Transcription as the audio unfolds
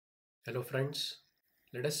Hello friends,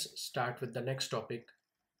 let us start with the next topic,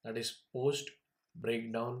 that is post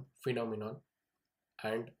breakdown phenomenon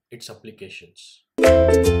and its applications. To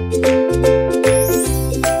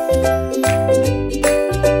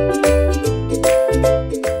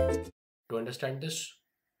understand this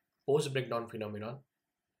post breakdown phenomenon,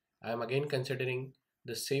 I am again considering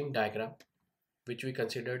the same diagram which we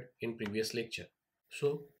considered in previous lecture.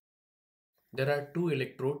 So there are two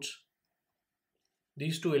electrodes.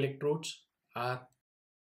 These two electrodes are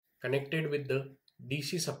connected with the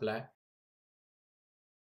DC supply.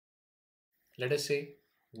 Let us say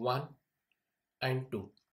 1 and 2.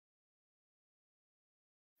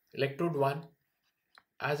 Electrode 1,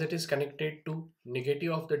 as it is connected to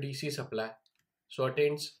negative of the DC supply, so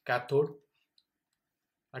attains cathode,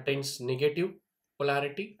 attains negative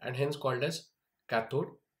polarity and hence called as cathode,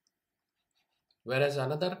 whereas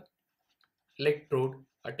another electrode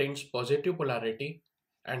attains positive polarity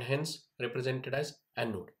and hence represented as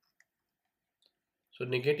anode. So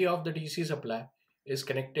negative of the DC supply is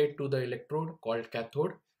connected to the electrode called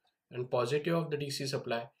cathode and positive of the DC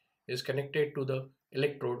supply is connected to the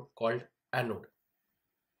electrode called anode.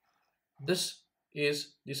 This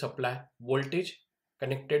is the supply voltage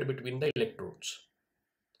connected between the electrodes.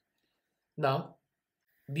 Now,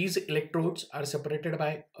 these electrodes are separated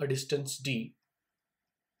by a distance d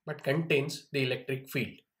but contains the electric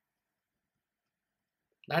field.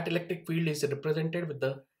 That electric field is represented with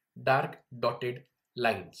the dark dotted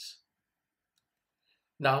lines.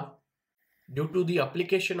 Now, due to the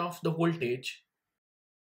application of the voltage,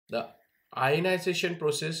 the ionization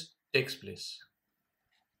process takes place.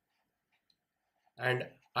 And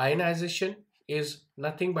ionization is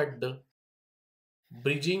nothing but the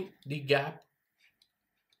bridging the gap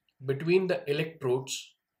between the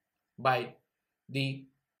electrodes by the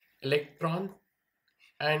electron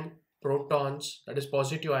and protons, that is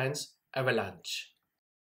positive ions avalanche.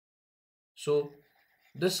 So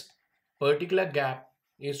this particular gap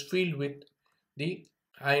is filled with the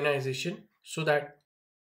ionization so that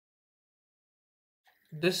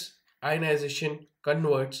this ionization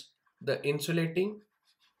converts the insulating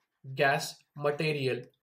gas material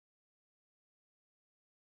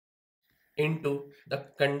into the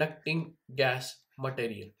conducting gas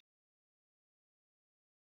material.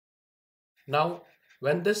 Now,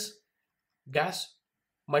 when this gas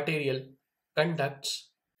material conducts,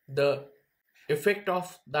 the effect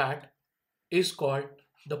of that is called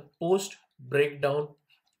the post breakdown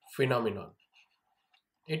phenomenon.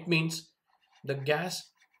 It means the gas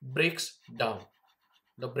breaks down.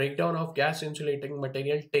 The breakdown of gas insulating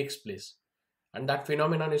material takes place, and that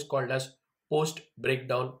phenomenon is called as post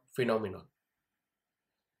breakdown phenomenon.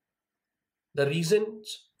 The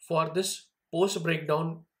reasons for this post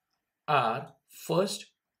breakdown are: first,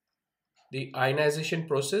 the ionization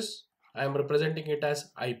process. I am representing it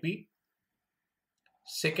as IP.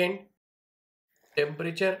 Second,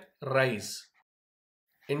 temperature rise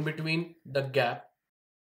in between the gap,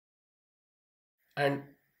 and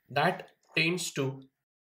that tends to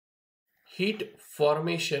heat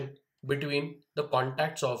formation between the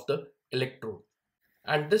contacts of the electrode,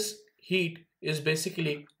 and this heat is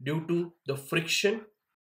basically due to the friction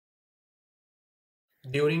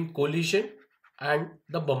during collision and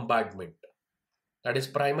the bombardment, that is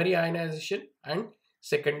primary ionization and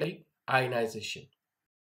secondary ionization.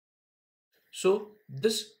 So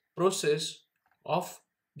this process of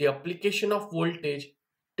the application of voltage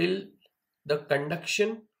till the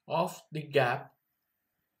conduction of the gap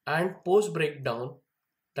and post breakdown,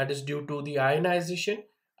 that is due to the ionization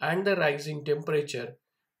and the rising temperature,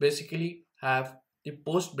 basically have the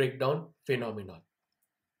post breakdown phenomenon.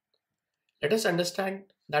 Let us understand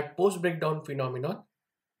that post breakdown phenomenon.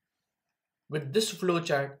 With this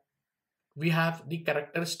flowchart, we have the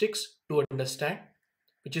characteristics to understand,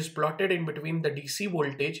 which is plotted in between the DC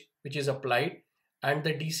voltage which is applied and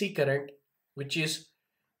the DC current, which is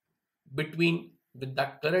between with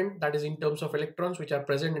that current, that is in terms of electrons which are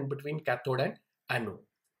present in between cathode and anode.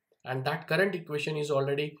 And that current equation is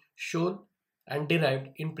already shown and derived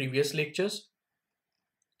in previous lectures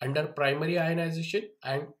under primary ionization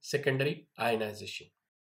and secondary ionization.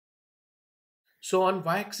 So on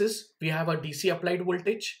y-axis we have a DC applied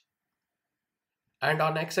voltage, and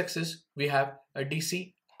on x-axis we have a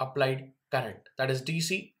DC applied current, that is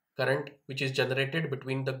DC current which is generated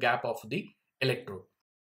between the gap of the electrode.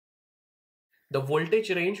 The voltage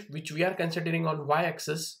range which we are considering on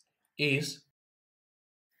y-axis is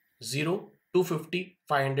 0 to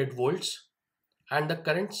 500 volts, and the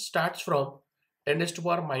current starts from 10 to the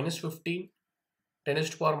power minus 15, 10 to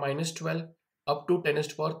the power minus 12 up to 10 to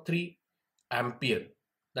the power 3 ampere,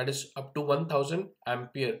 that is up to 1000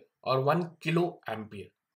 ampere or 1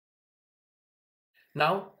 kiloampere.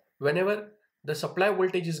 Now, whenever the supply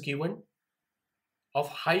voltage is given of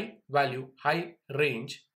high value, high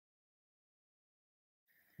range,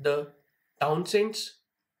 the Townsend's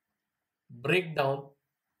breakdown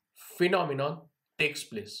phenomenon takes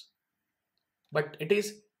place, but it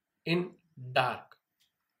is in dark.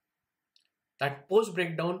 That post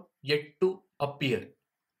breakdown yet to appear.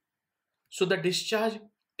 So the discharge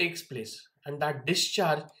takes place, and that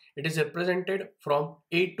discharge, it is represented from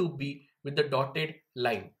A to B with the dotted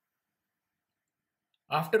line.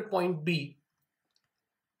 After point B,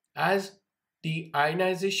 as the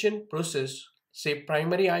ionization process, say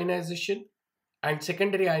primary ionization and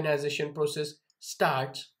secondary ionization process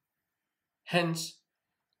starts, hence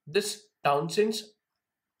this Townsend's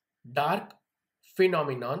dark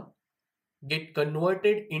phenomenon get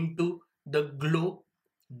converted into the glow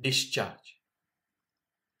discharge.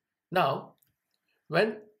 Now,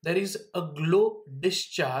 when there is a glow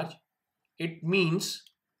discharge, it means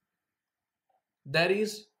there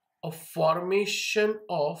is a formation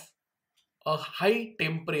of a high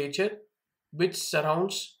temperature which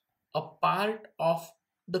surrounds a part of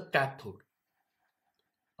the cathode.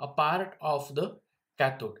 A part of the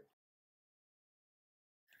cathode.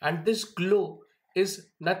 And this glow is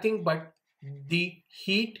nothing but the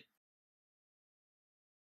heat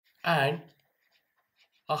and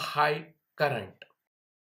a high current.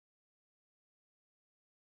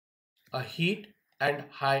 A heat and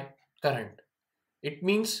high current. It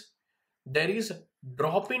means there is a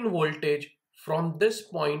drop in voltage from this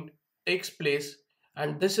point takes place,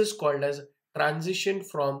 and this is called as transition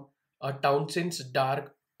from a Townsend's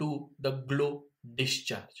dark to the glow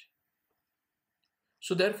discharge.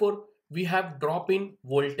 So therefore we have drop in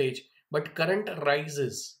voltage, but current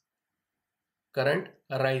rises. Current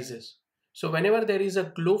rises. So whenever there is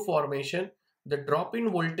a glow formation, the drop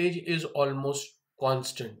in voltage is almost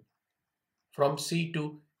constant from C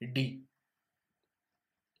to D.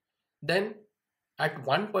 Then at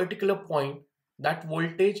one particular point, that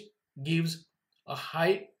voltage gives a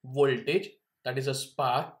high voltage, that is a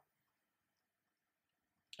spark,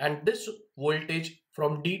 and this voltage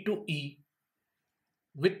from D to E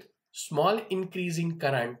with small increase in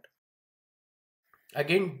current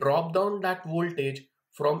again drop down that voltage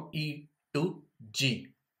from E to G.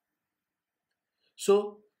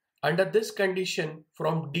 So under this condition,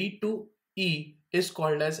 from D to E is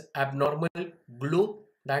called as abnormal glow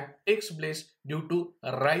that takes place due to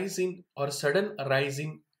a rising or sudden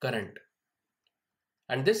rising current.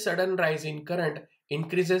 And this sudden rise in current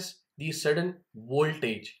increases the sudden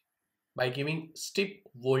voltage by giving steep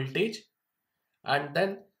voltage, and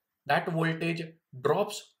then that voltage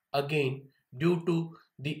drops again due to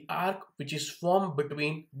the arc which is formed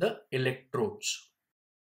between the electrodes.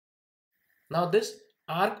 Now this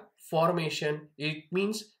arc formation, it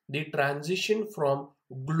means the transition from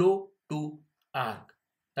glow to arc,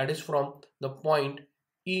 that is from the point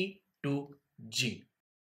E to G.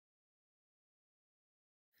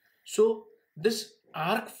 So this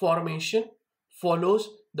arc formation follows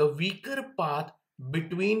the weaker path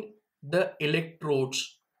between the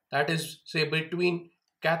electrodes, that is say between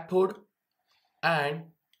cathode and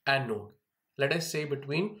anode. Let us say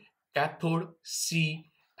between cathode C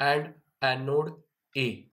and anode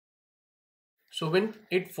A. So when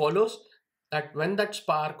it follows that, when that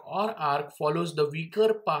spark or arc follows the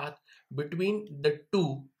weaker path between the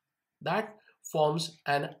two, that forms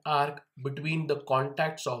an arc between the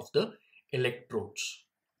contacts of the electrodes.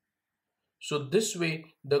 So this way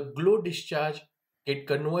the glow discharge get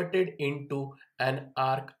converted into an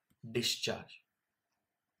arc discharge.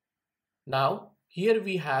 Now here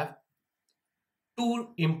we have two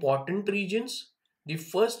important regions. The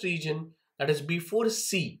first region, that is before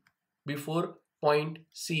C, before point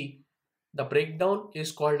C, the breakdown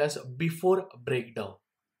is called as before breakdown.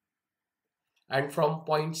 And from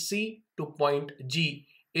point C to point G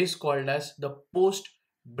is called as the post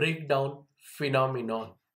breakdown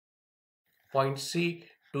phenomenon. Point C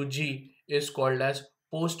to G is called as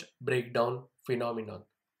post breakdown phenomenon.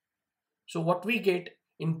 So what we get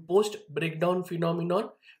in post breakdown phenomenon,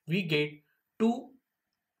 we get two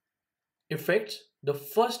effects. The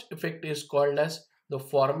first effect is called as the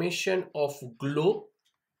formation of glow,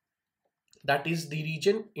 that is the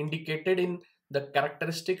region indicated in the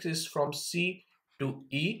characteristics is from C to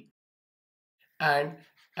E, and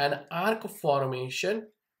an arc formation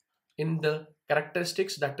in the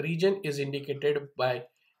characteristics, that region is indicated by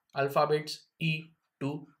alphabets E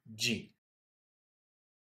to G.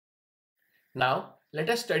 Now let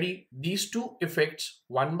us study these two effects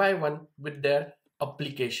one by one with their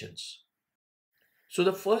applications. So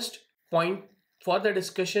the first point for the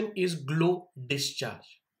discussion is glow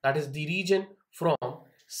discharge. That is the region from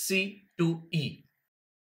C to E.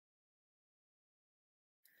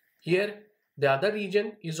 Here the other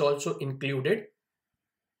region is also included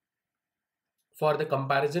for the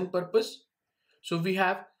comparison purpose. So we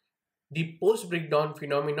have the post breakdown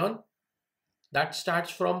phenomenon that starts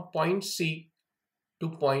from point C to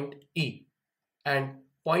point E and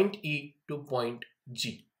point E to point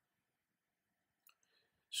G.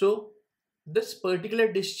 So this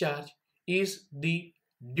particular discharge is the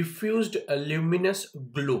diffused luminous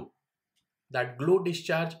glow. That glow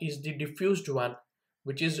discharge is the diffused one,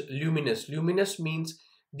 which is luminous. Luminous means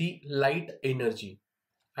the light energy,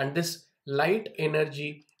 and this light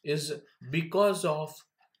energy is because of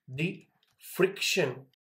the friction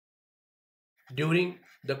during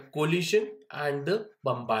the collision and the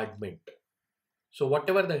bombardment. So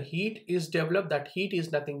whatever the heat is developed, that heat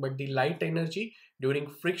is nothing but the light energy during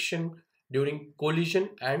friction, during collision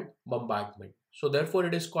and bombardment. So therefore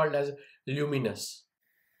it is called as luminous.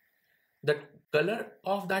 The color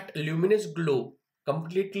of that luminous glow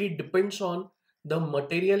completely depends on the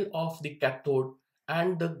material of the cathode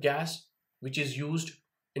and the gas which is used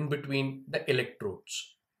in between the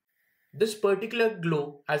electrodes. This particular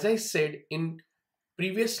glow, as I said in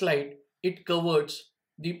previous slide, it covers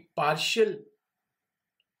the partial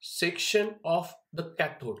section of the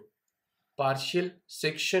cathode. Partial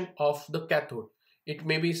section of the cathode. It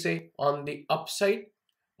may be, say, on the upside,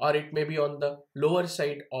 or it may be on the lower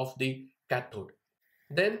side of the cathode.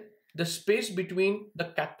 Then the space between the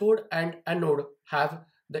cathode and anode have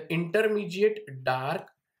the intermediate dark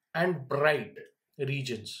and bright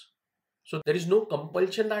regions. So there is no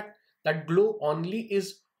compulsion that that glow only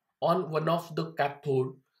is on one of the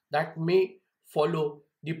cathode. That may follow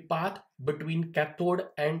the path between cathode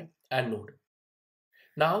and anode.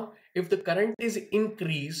 Now, if the current is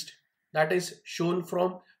increased, that is shown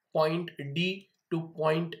from point D to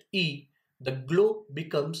point E, the glow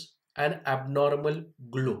becomes an abnormal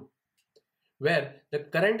glow, where the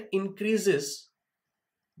current increases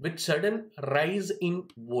with sudden rise in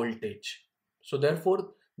voltage. So therefore,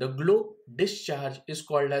 the glow discharge is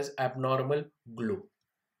called as abnormal glow.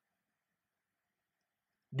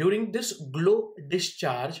 During this glow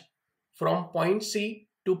discharge from point C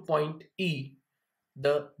to point E,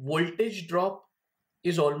 the voltage drop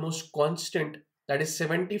is almost constant, that is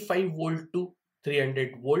 75 volt to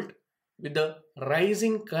 300 volt, with the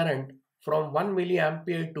rising current from 1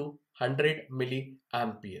 milliampere to 100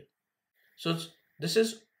 milliampere. So this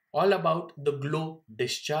is all about the glow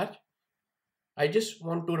discharge. I just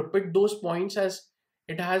want to repeat those points, as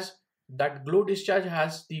it has that glow discharge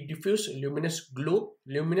has the diffuse luminous glow.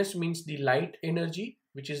 Luminous means the light energy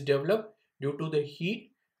which is developed due to the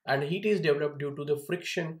heat, and heat is developed due to the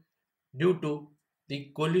friction, due to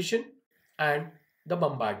the collision and the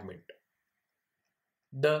bombardment.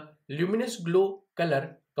 The luminous glow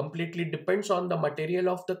color completely depends on the material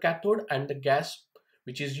of the cathode and the gas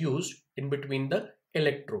which is used in between the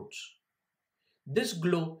electrodes. This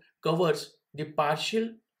glow covers the partial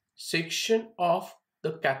section of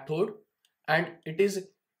the cathode, and it is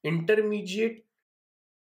intermediate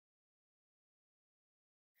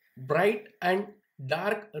bright and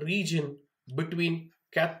dark region between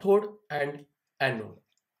cathode and anode,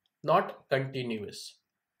 not continuous.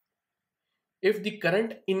 If the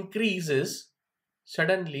current increases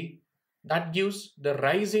suddenly, that gives the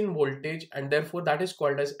rise in voltage, and therefore that is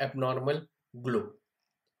called as abnormal glow.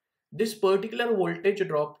 This particular voltage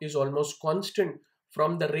drop is almost constant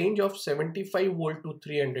from the range of 75 volt to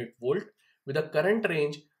 300 volt, with a current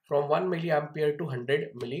range from 1 milliampere to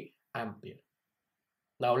 100 milliampere.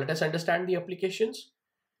 Now let us understand the applications.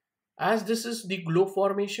 As this is the glow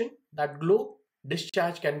formation, that glow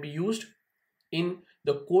discharge can be used in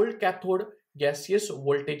the cold cathode gaseous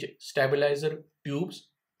voltage stabilizer tubes,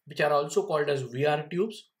 which are also called as VR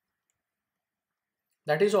tubes.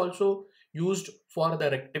 That is also used for the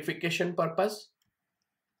rectification purpose.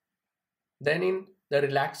 Then in the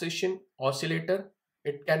relaxation oscillator,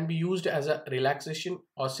 it can be used as a relaxation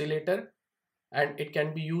oscillator, and it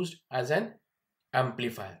can be used as an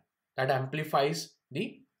amplifier that amplifies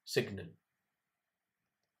the signal.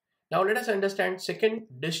 Now let us understand second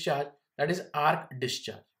discharge, that is arc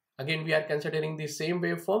discharge. Again, we are considering the same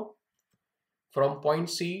waveform. From point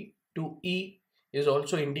C to E is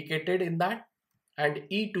also indicated in that, and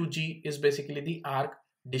E to G is basically the arc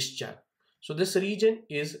discharge. So this region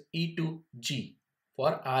is E to G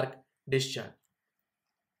for arc discharge.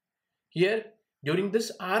 Here, during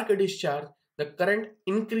this arc discharge, the current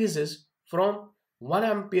increases from 1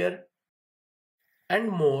 ampere and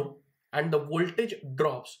more, and the voltage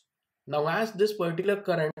drops. Now as this particular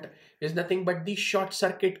current is nothing but the short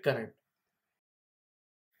circuit current.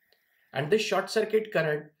 And this short circuit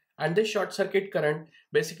current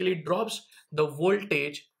basically drops the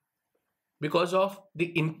voltage because of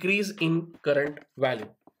the increase in current value.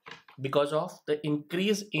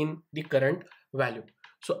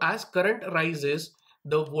 So as current rises,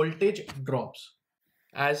 the voltage drops.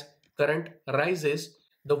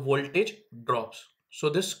 So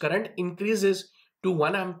this current increases to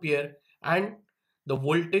 1 ampere and the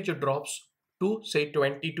voltage drops to say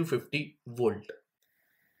 20 to 50 volt.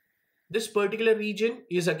 This particular region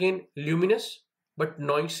is again luminous but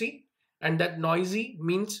noisy, and that noisy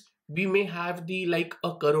means we may have the like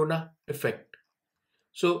a corona effect.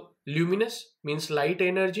 So luminous means light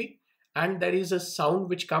energy, and there is a sound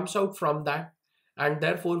which comes out from that, and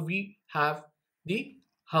therefore we have the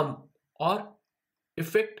hum or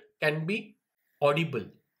effect can be audible.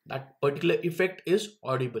 That particular effect is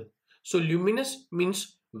audible. So luminous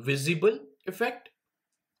means visible effect.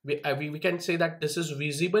 We can say that this is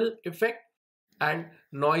visible effect, and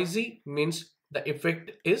noisy means the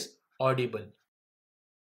effect is audible.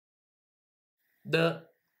 The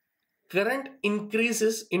current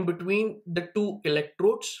increases in between the two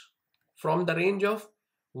electrodes from the range of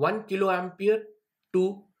 1 kiloampere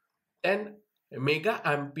to 10 mega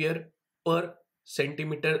ampere per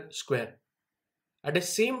centimeter square. At the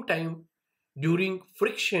same time, during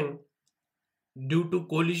friction due to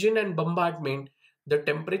collision and bombardment, the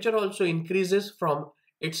temperature also increases from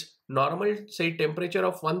its normal say temperature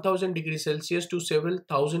of 1000 degrees Celsius to several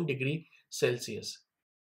thousand degrees Celsius.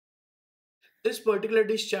 This particular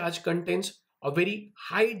discharge contains a very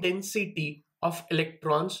high density of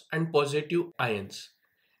electrons and positive ions,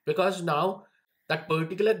 because now that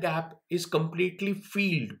particular gap is completely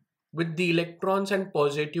filled with the electrons and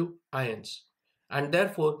positive ions, and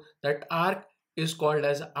therefore that arc is called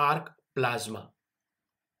as arc plasma.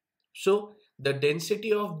 So the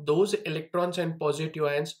density of those electrons and positive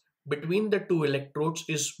ions between the two electrodes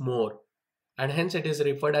is more, and hence it is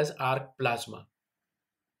referred as arc plasma.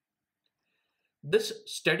 This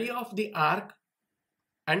study of the arc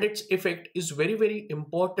and its effect is very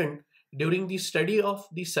important during the study of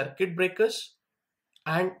the circuit breakers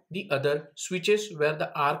and the other switches where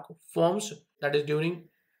the arc forms, that is during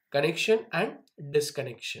connection and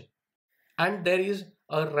disconnection. And there is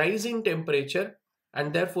a rise in temperature,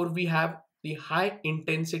 and therefore we have the high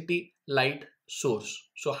intensity light source.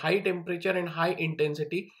 So high temperature and high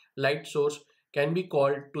intensity light source can be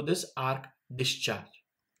called to this arc discharge.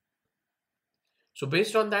 So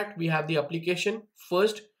based on that, we have the application.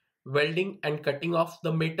 First, welding and cutting of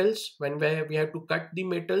the metals. When we have to cut the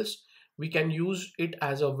metals, we can use it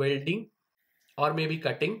as a welding or maybe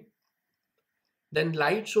cutting. Then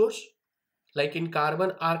light source, like in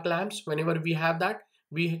carbon arc lamps, whenever we have that,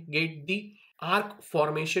 we get the arc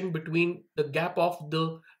formation between the gap of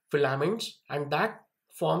the filaments, and that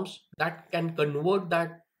can convert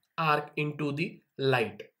that arc into the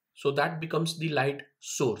light. So that becomes the light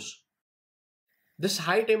source. This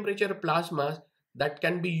high temperature plasma that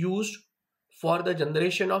can be used for the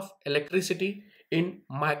generation of electricity in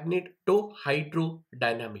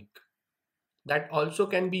magnetohydrodynamic. That also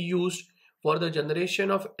can be used for the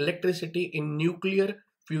generation of electricity in nuclear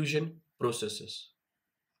fusion processes.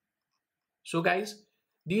 So guys,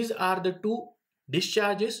 these are the two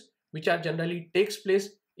discharges which are generally takes place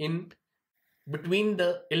in between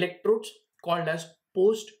the electrodes, called as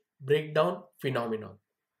post breakdown phenomenon.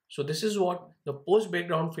 So this is what the post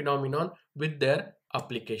breakdown phenomenon with their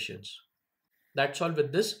applications. That's all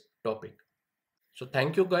with this topic. So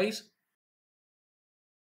thank you guys.